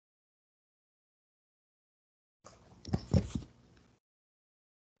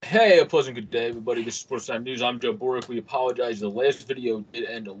Hey, a pleasant good day, everybody. This is Sports Time News. I'm Joe Boric. We apologize. The last video did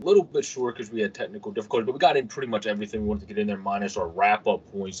end a little bit short because we had technical difficulties, but we got in pretty much everything we wanted to get in there, minus our wrap-up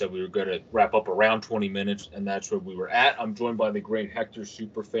points that we were going to wrap up around 20 minutes, and that's where we were at. I'm joined by the great Hector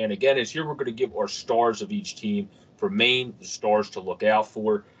Superfan. Again, it's here we're going to give our stars of each team. For Maine, the stars to look out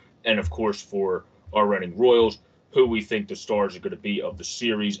for, and, of course, for our Reading Royals, who we think the stars are going to be of the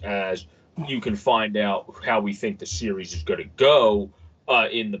series, as you can find out how we think the series is going to go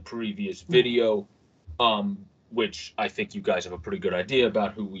in the previous video, which I think you guys have a pretty good idea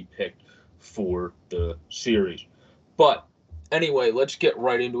about who we picked for the series. But anyway, let's get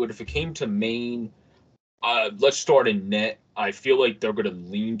right into it. If it came to Maine, let's start in net. I feel like they're going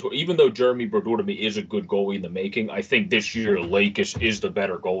to lean toward, even though Jeremy Brodeur to me is a good goalie in the making, I think this year Lakis is the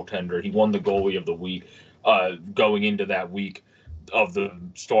better goaltender. He won the goalie of the week going into that week of the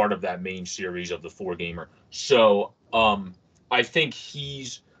start of that Maine series of the 4-gamer. So, I think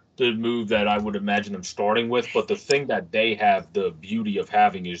he's the move that I would imagine them starting with. But the thing that they have the beauty of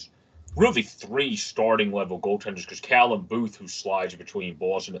having is really 3 starting level goaltenders, because Callum Booth, who slides between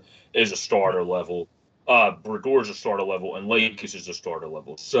Boston, is a starter level. Bredeur's a starter level, and Lakis is a starter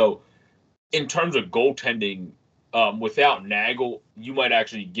level. So in terms of goaltending, without Nagel, you might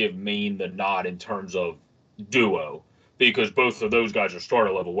actually give Maine the nod in terms of duo, because both of those guys are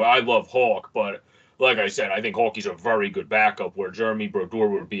starter level. Well, I love Hawk, but like I said, I think Hawkey's a very good backup, where Jeremy Brodeur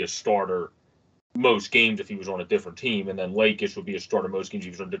would be a starter most games if he was on a different team, and then Lakis would be a starter most games if he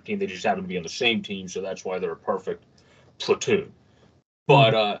was on a different team. They just happen to be on the same team, so that's why they're a perfect platoon.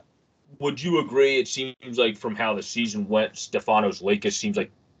 But would you agree? It seems like from how the season went, Stefanos Lakis seems like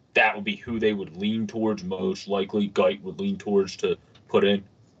that would be who they would lean towards most likely. Geit would lean towards to put in.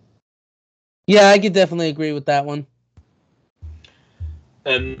 Yeah, I could definitely agree with that one.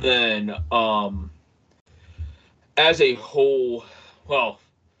 And then, as a whole, well,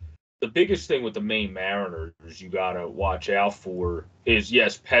 the biggest thing with the Maine Mariners you got to watch out for is,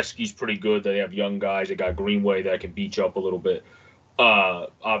 yes, Pesky's pretty good. They have young guys. They got Greenway that can beat you up a little bit.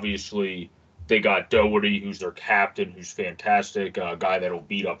 Obviously, they got Doherty, who's their captain, who's fantastic, a guy that'll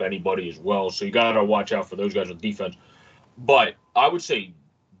beat up anybody as well. So you got to watch out for those guys on defense. But I would say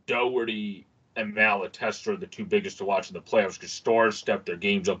Doherty and Malatesta are the 2 biggest to watch in the playoffs, because Stars step their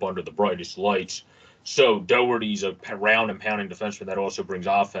games up under the brightest lights. So Doherty's a round and pounding defenseman that also brings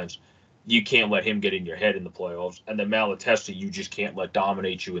offense. You can't let him get in your head in the playoffs. And then Malatesta, you just can't let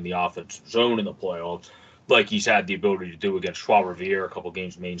dominate you in the offensive zone in the playoffs, like he's had the ability to do against Trois-Rivières a couple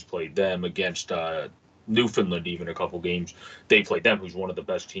games. Maine's played them against Newfoundland, even a couple games. They played them, who's one of the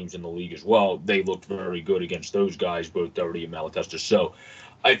best teams in the league as well. They looked very good against those guys, both Doherty and Malatesta. So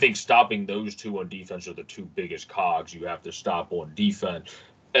I think stopping those 2 on defense are the 2 biggest cogs you have to stop on defense,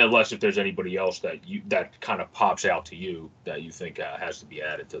 unless if there's anybody else that kind of pops out to you that you think has to be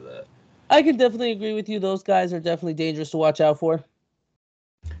added to that. I can definitely agree with you. Those guys are definitely dangerous to watch out for.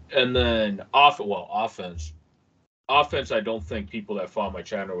 And then offense. Offense, I don't think people that follow my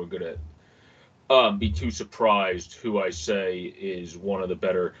channel are going to be too surprised who I say is one of the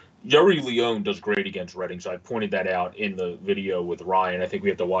better. Yuri Leone does great against Reading, so I pointed that out in the video with Ryan. I think we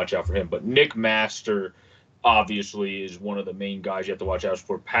have to watch out for him. But Nick Master, obviously, is one of the main guys you have to watch out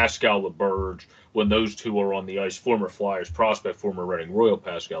for. Pascal LeBurge, when those 2 are on the ice, former Flyers prospect, former Reading Royal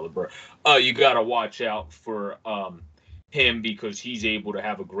Pascal LeBurge. You got to watch out for him, because he's able to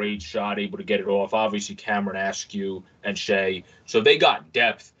have a great shot, able to get it off. Obviously, Cameron Askew and Shea. So they got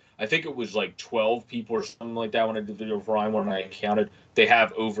depth. I think it was like 12 people or something like that when I did the video for Ryan, when I counted. They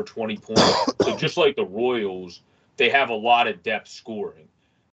have over 20 points. So just like the Royals, they have a lot of depth scoring.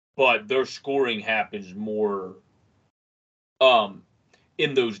 But their scoring happens more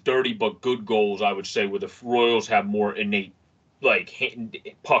in those dirty but good goals, I would say, where the Royals have more innate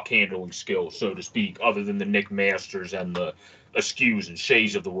puck handling skills, so to speak, other than the Nick Masters and the Askews and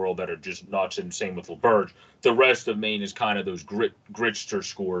Shays of the world that are just nuts, and same with LeBurge. The rest of Maine is kind of those gritster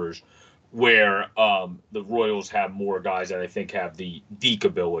scorers, where the Royals have more guys that I think have the deke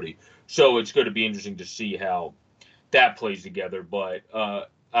ability. So it's going to be interesting to see how that plays together. But I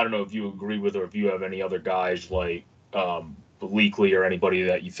don't know if you agree with, or if you have any other guys like Leakley or anybody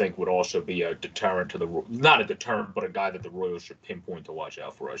that you think would also be a deterrent to not a deterrent, but a guy that the Royals should pinpoint to watch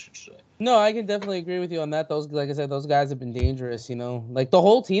out for, I should say. No, I can definitely agree with you on that. Like I said, those guys have been dangerous, Like, the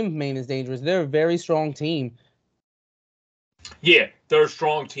whole team of Maine is dangerous. They're a very strong team. Yeah, they're a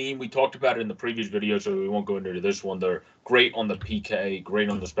strong team. We talked about it in the previous video, so we won't go into this one. They're great on the PK, great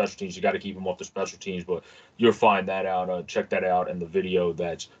on the special teams. You got to keep them off the special teams, but you'll find that out. Check that out in the video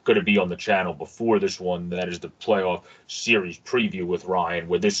that's going to be on the channel before this one. That is the playoff series preview with Ryan,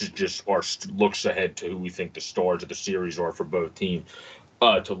 where this is just our looks ahead to who we think the stars of the series are for both teams.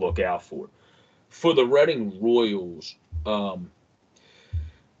 to look out for. For the Reading Royals,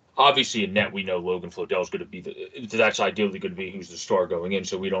 obviously in net we know Logan Flodell's going to be that's ideally going to be who's the star going in,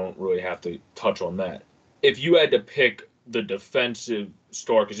 so we don't really have to touch on that. If you had to pick the defensive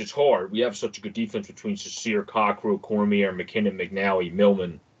star, because it's hard, we have such a good defense between Cecere, Cockrell, Cormier, McKinnon, McNally,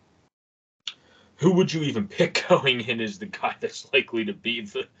 Millman. Who would you even pick going in as the guy that's likely to be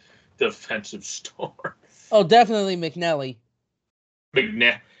the defensive star? Oh, definitely McNally.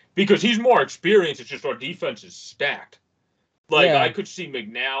 Because he's more experienced. It's just our defense is stacked. Like, yeah. I could see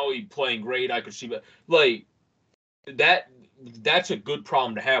McNally playing great. I could see, like, that's a good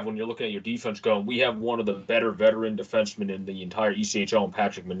problem to have when you're looking at your defense going, we have one of the better veteran defensemen in the entire ECHL in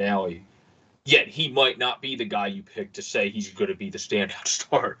Patrick McNally. Yet he might not be the guy you pick to say he's going to be the standout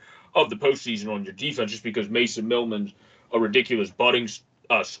star of the postseason on your defense, just because Mason Millman's a ridiculous budding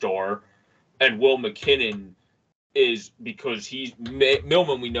star, and Will McKinnon is because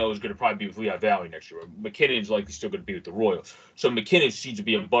Millman we know is going to probably be with Lehigh Valley next year. McKinnon's likely still going to be with the Royals. So McKinnon seems to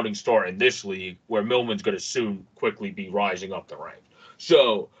be a budding star in this league, where Millman's going to soon quickly be rising up the ranks.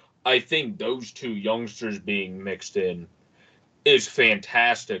 So I think those two youngsters being mixed in is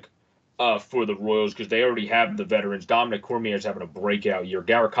fantastic for the Royals, because they already have the veterans. Dominic Cormier is having a breakout year.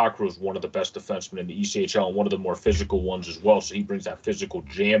 Garrett Cockrell is one of the best defensemen in the ECHL and one of the more physical ones as well. So he brings that physical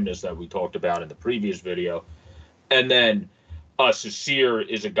jamness that we talked about in the previous video. And then Cecere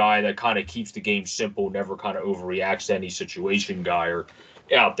is a guy that kind of keeps the game simple, never kind of overreacts to any situation guy or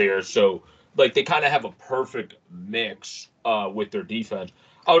out there. So, like, they kind of have a perfect mix with their defense.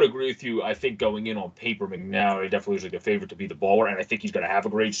 I would agree with you. I think going in on paper, McNally definitely is like a favorite to be the baller, and I think he's going to have a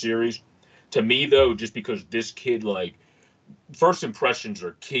great series. To me, though, just because this kid, like, first impressions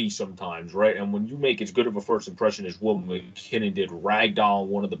are key sometimes, right? And when you make as good of a first impression as Will McKinnon did, ragdoll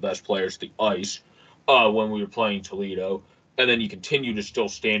one of the best players to ice when we were playing Toledo, and then you continue to still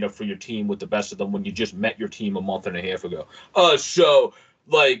stand up for your team with the best of them when you just met your team a month and a half ago. So,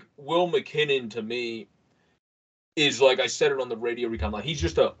 like, Will McKinnon, to me, is, like I said it on the radio recon, like, he's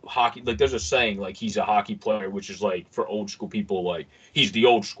just a hockey, like, there's a saying, like, he's a hockey player, which is, like, for old school people, like, he's the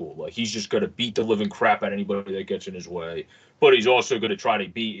old school. Like, he's just going to beat the living crap out of anybody that gets in his way. But he's also going to try to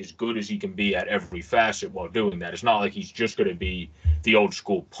be as good as he can be at every facet while doing that. It's not like he's just going to be the old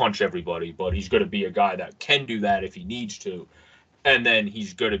school punch everybody, but he's going to be a guy that can do that if he needs to. And then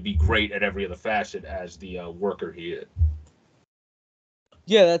he's going to be great at every other facet as the worker he is.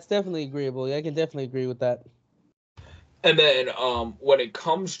 Yeah, that's definitely agreeable. I can definitely agree with that. And then when it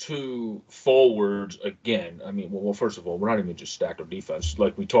comes to forwards, again, I mean, well, first of all, we're not even just stacked on defense.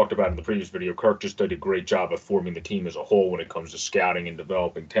 Like we talked about in the previous video, Kirk just did a great job of forming the team as a whole when it comes to scouting and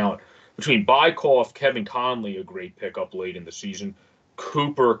developing talent. Between Bykoff, Kevin Conley, a great pickup late in the season,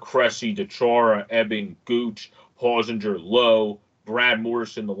 Cooper, Cressy, DeChara, Ebbing, Gooch, Hausinger, Lowe, Brad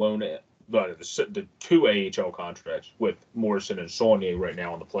Morrison, the two AHL contracts with Morrison and Saunier right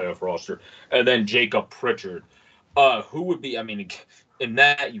now on the playoff roster, and then Jacob Pritchard. Who would be? I mean, in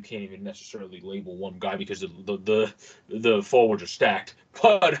that you can't even necessarily label one guy because the forwards are stacked.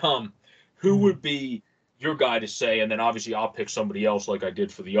 But who would be your guy to say? And then obviously I'll pick somebody else like I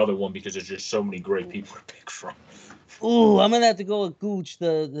did for the other one because there's just so many great people to pick from. Ooh, I'm gonna have to go with Gooch,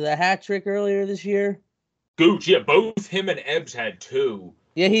 the hat trick earlier this year. Gooch, yeah, both him and Ebbs had two.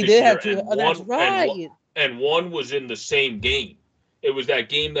 Yeah, he did have two. Oh, that's right. And one was in the same game. It was that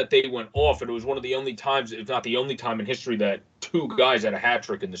game that they went off, and it was one of the only times, if not the only time in history, that two guys had a hat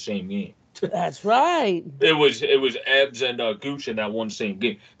trick in the same game. That's right. It was Ebbs and Gooch in that one same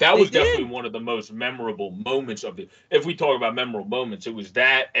game. That was definitely one of the most memorable moments of it. If we talk about memorable moments, it was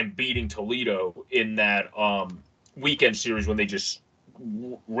that and beating Toledo in that weekend series when they just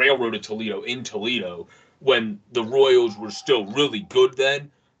railroaded Toledo in Toledo when the Royals were still really good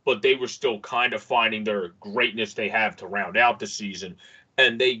then, but they were still kind of finding their greatness they have to round out the season.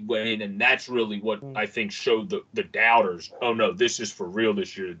 And they went in, and that's really what I think showed the doubters, oh, no, this is for real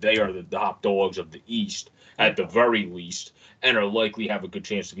this year. They are the top dogs of the East, at the very least, and are likely have a good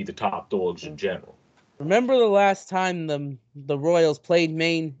chance to be the top dogs in general. Remember the last time the Royals played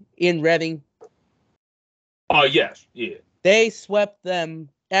Maine in Reading? Yes, yeah. They swept them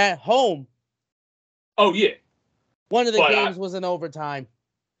at home. Oh, yeah. One of the games was in overtime.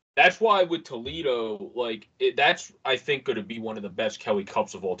 That's why with Toledo, like, that's, I think, going to be one of the best Kelly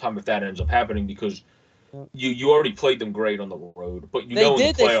Cups of all time if that ends up happening, because you already played them great on the road. But in the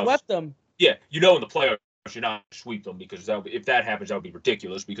playoffs, they swept them. Yeah, in the playoffs, you're not going to sweep them, because if that happens, that would be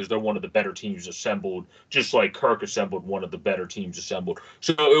ridiculous, because they're one of the better teams assembled, just like Kirk assembled one of the better teams assembled.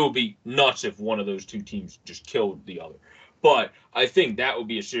 So it would be nuts if one of those two teams just killed the other. But I think that would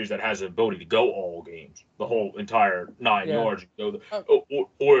be a series that has the ability to go all games, the whole entire 9 yards.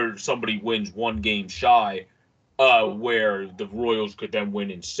 Or somebody wins one game shy, where the Royals could then win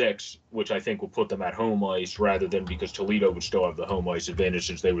in 6, which I think will put them at home ice rather than because Toledo would still have the home ice advantage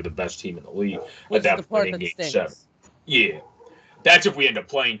since they were the best team in the league which at is the that point part in that Game stinks. 7. Yeah. That's if we end up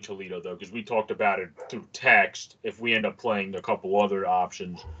playing Toledo, though, because we talked about it through text. If we end up playing a couple other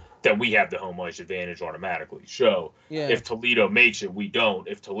options, then we have the home ice advantage automatically. So if Toledo makes it, we don't.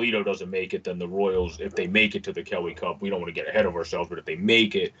 If Toledo doesn't make it, then the Royals, if they make it to the Kelly Cup, we don't want to get ahead of ourselves, but if they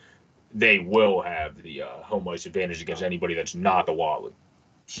make it, they will have the home ice advantage against anybody that's not the Wally.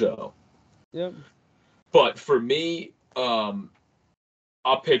 So, yep. But for me, I'll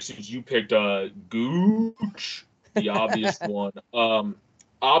pick, since you picked Gooch, the obvious one.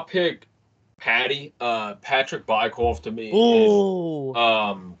 I'll pick Patty. Patrick Bykoff to me is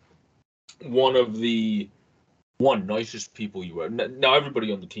one of the nicest people you ever. Now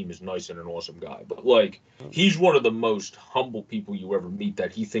everybody on the team is nice and an awesome guy, but like he's one of the most humble people you ever meet.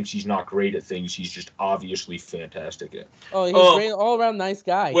 That he thinks he's not great at things, he's just obviously fantastic at. Oh, he's great, all around nice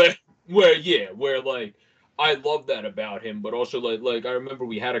guy. Where like. I love that about him, but also like I remember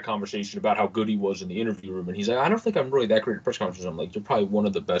we had a conversation about how good he was in the interview room, and he's like, I don't think I'm really that great at press conferences. I'm like, you're probably one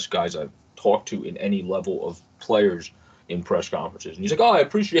of the best guys I've talked to in any level of players in press conferences. And he's like, oh, I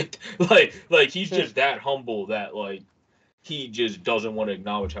appreciate like he's just that humble that like he just doesn't want to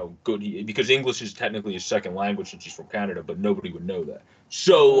acknowledge how good he is, because English is technically his second language since he's from Canada, but nobody would know that.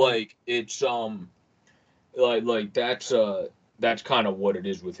 So like it's like that's kind of what it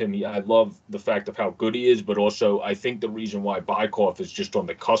is with him. I love the fact of how good he is, but also I think the reason why Bykoff is just on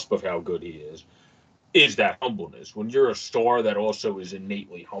the cusp of how good he is that humbleness. When you're a star that also is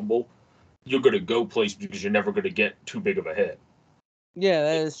innately humble, you're going to go places because you're never going to get too big of a head. Yeah,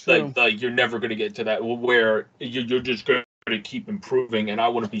 that is true. Like you're never going to get to that where you're just going to keep improving, and I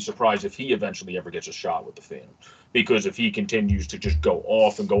wouldn't be surprised if he eventually ever gets a shot with the Phantoms, because if he continues to just go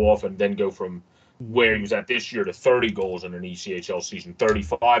off and then go from where he was at this year to 30 goals in an ECHL season,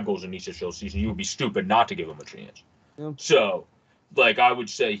 35 goals in an ECHL season, you would be stupid not to give him a chance. Yep. So, like, I would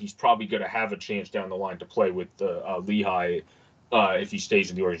say he's probably going to have a chance down the line to play with Lehigh if he stays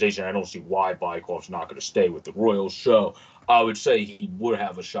in the organization. I don't see why Bykoff's not going to stay with the Royals. So I would say he would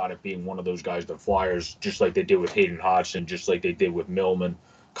have a shot at being one of those guys the Flyers, just like they did with Hayden Hodgson, just like they did with Millman,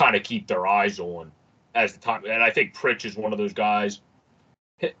 kind of keep their eyes on as the time. And I think Pritch is one of those guys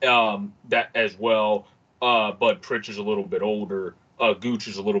that as well, but Pritch is a little bit older. Gooch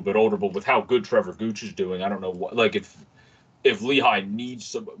is a little bit older, but with how good Trevor Gooch is doing, I don't know what. Like if Lehigh needs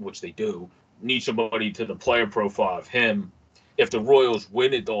some, which they do, need somebody to the player profile of him. If the Royals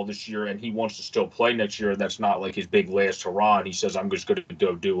win it all this year and he wants to still play next year, and that's not like his big last hurrah, and he says I'm just going to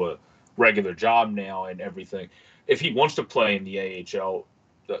go do a regular job now and everything. If he wants to play in the AHL,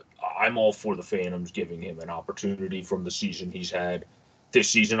 I'm all for the Phantoms giving him an opportunity from the season he's had this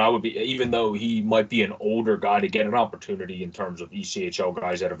season. I would be, even though he might be an older guy, to get an opportunity in terms of ECHL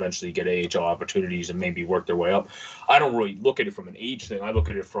guys that eventually get AHL opportunities and maybe work their way up. I don't really look at it from an age thing. I look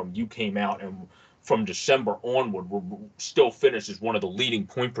at it from you came out and from December onward, we're still finished as one of the leading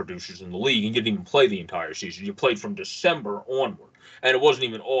point producers in the league, and you didn't even play the entire season. You played from December onward, and it wasn't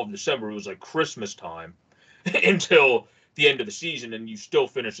even all of December. It was like Christmas time until the end of the season, and you still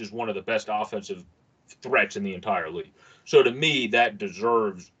finished as one of the best offensive threats in the entire league. So to me, that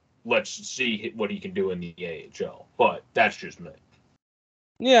deserves, let's see what he can do in the AHL. But that's just me.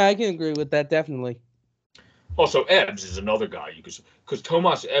 Yeah, I can agree with that, definitely. Also, Ebbs is another guy because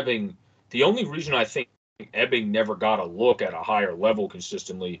Tomas Ebbing, the only reason I think Ebbing never got a look at a higher level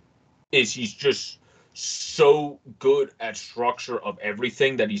consistently is he's just so good at structure of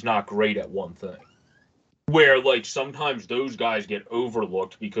everything that he's not great at one thing. Where, like, sometimes those guys get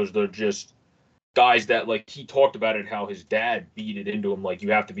overlooked because they're just guys that, like, he talked about it, how his dad beat it into him, like,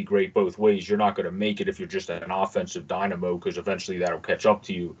 you have to be great both ways. You're not going to make it if you're just an offensive dynamo, because eventually that'll catch up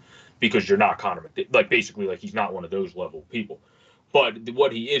to you because you're not kind of, like, basically, like, he's not one of those level people. But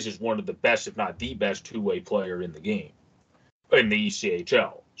what he is one of the best, if not the best, two-way player in the game, in the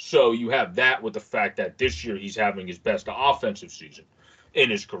ECHL. So you have that with the fact that this year he's having his best offensive season in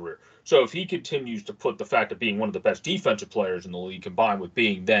his career. So if he continues to put the fact of being one of the best defensive players in the league combined with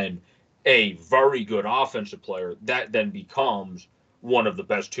being then a very good offensive player, that then becomes one of the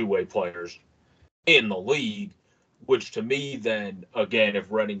best two-way players in the league, which to me then, again,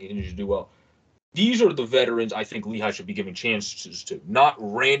 if Reading continues to do well, these are the veterans I think Lehigh should be giving chances to, not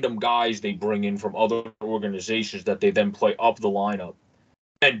random guys they bring in from other organizations that they then play up the lineup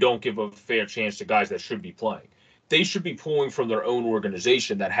and don't give a fair chance to guys that should be playing. they should be pulling from their own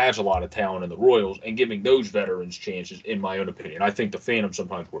organization that has a lot of talent in the Royals and giving those veterans chances, in my own opinion. I think the Phantoms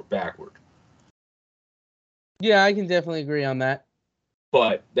sometimes work backward. Yeah, I can definitely agree on that.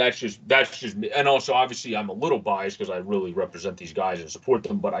 But that's just me. And also, obviously, I'm a little biased because I really represent these guys and support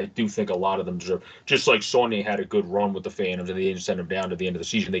them. But I do think a lot of them deserve, just like Sonny had a good run with the Phantoms and they didn't send him down to the end of the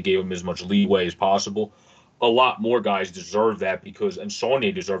season. They gave him as much leeway as possible. A lot more guys deserve that because, and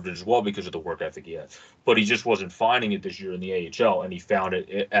Sonny deserved it as well because of the work ethic he had. But he just wasn't finding it this year in the AHL, and he found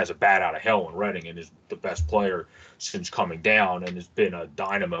it as a bat out of hell in Reading, and is the best player since coming down, and has been a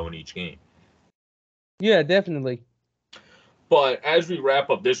dynamo in each game. Yeah, definitely. But as we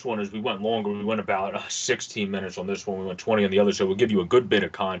wrap up this one, as we went longer, we went about 16 minutes on this one. We went 20 on the other, so we'll give you a good bit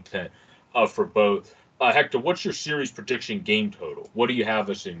of content for both. Hector, what's your series prediction game total? What do you have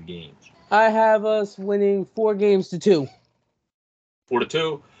us in games? I have us winning 4-2.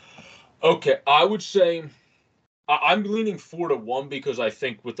 4-2? Okay, I would say I'm leaning 4-1 because I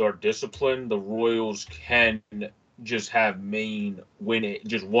think with our discipline, the Royals can just have Maine win it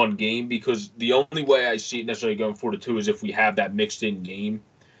just one game, because the only way I see it necessarily going 4-2 is if we have that mixed in game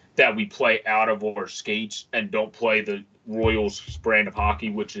that we play out of our skates and don't play the Royals brand of hockey,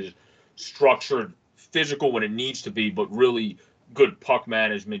 which is structured, physical when it needs to be, but really good puck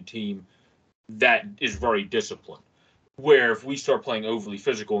management team that is very disciplined. Where if we start playing overly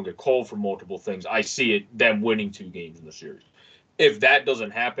physical and get called for multiple things, I see it them winning 2 games in the series. If that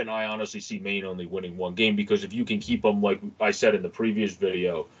doesn't happen, I honestly see Maine only winning 1 game, because if you can keep them, like I said in the previous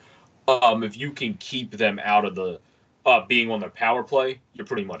video, if you can keep them out of the being on their power play, you're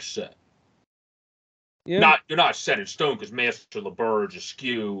pretty much set. Yeah. You're not set in stone, because Master, LeBurge,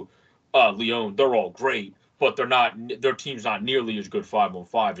 Askew, Leone, they're all great, but their team's not nearly as good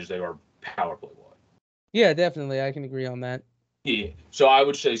 5-on-5 as they are power play wise. Yeah, definitely. I can agree on that. Yeah, so I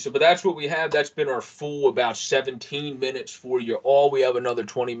would say so, but that's what we have. That's been our full about 17 minutes for you all. We have another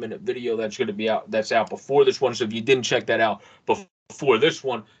 20-minute video that's going to be out. That's out before this one. So if you didn't check that out before this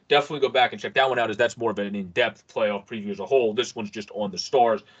one, definitely go back and check that one out, as that's more of an in-depth playoff preview as a whole. This one's just on the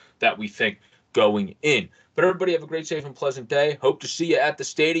stars that we think going in. But everybody have a great, safe, and pleasant day. Hope to see you at the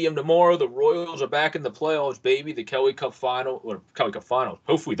stadium tomorrow. The Royals are back in the playoffs, baby. The Kelly Cup final, or Kelly Cup finals.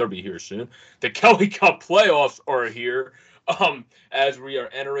 Hopefully they'll be here soon. The Kelly Cup playoffs are here. As we are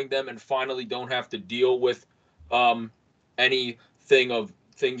entering them and finally don't have to deal with anything of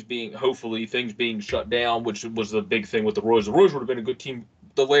things being shut down, which was the big thing with the Royals. The Royals would have been a good team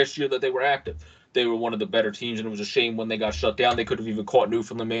the last year that they were active. They were one of the better teams, and it was a shame when they got shut down. They could have even caught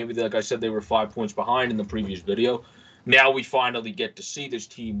Newfoundland. Maybe, like I said, they were 5 points behind in the previous video. Now we finally get to see this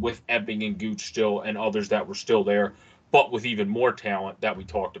team with Ebbing and Gooch still, and others that were still there, but with even more talent that we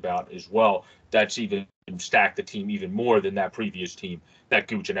talked about as well. That's even stacked the team even more than that previous team that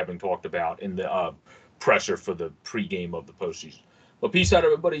Gooch and Ebbing talked about in the presser for the pregame of the postseason. Well, peace out,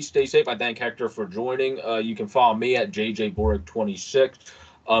 everybody. Stay safe. I thank Hector for joining. You can follow me at JJBoric26.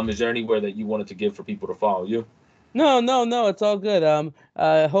 Is there anywhere that you wanted to give for people to follow you? No. It's all good.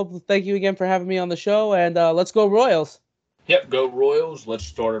 Thank you again for having me on the show, and let's go Royals. Yep, go Royals. Let's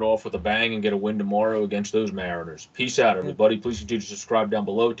start it off with a bang and get a win tomorrow against those Mariners. Peace out, everybody. Please continue to subscribe down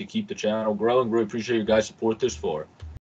below to keep the channel growing. Really appreciate your guys' support this far.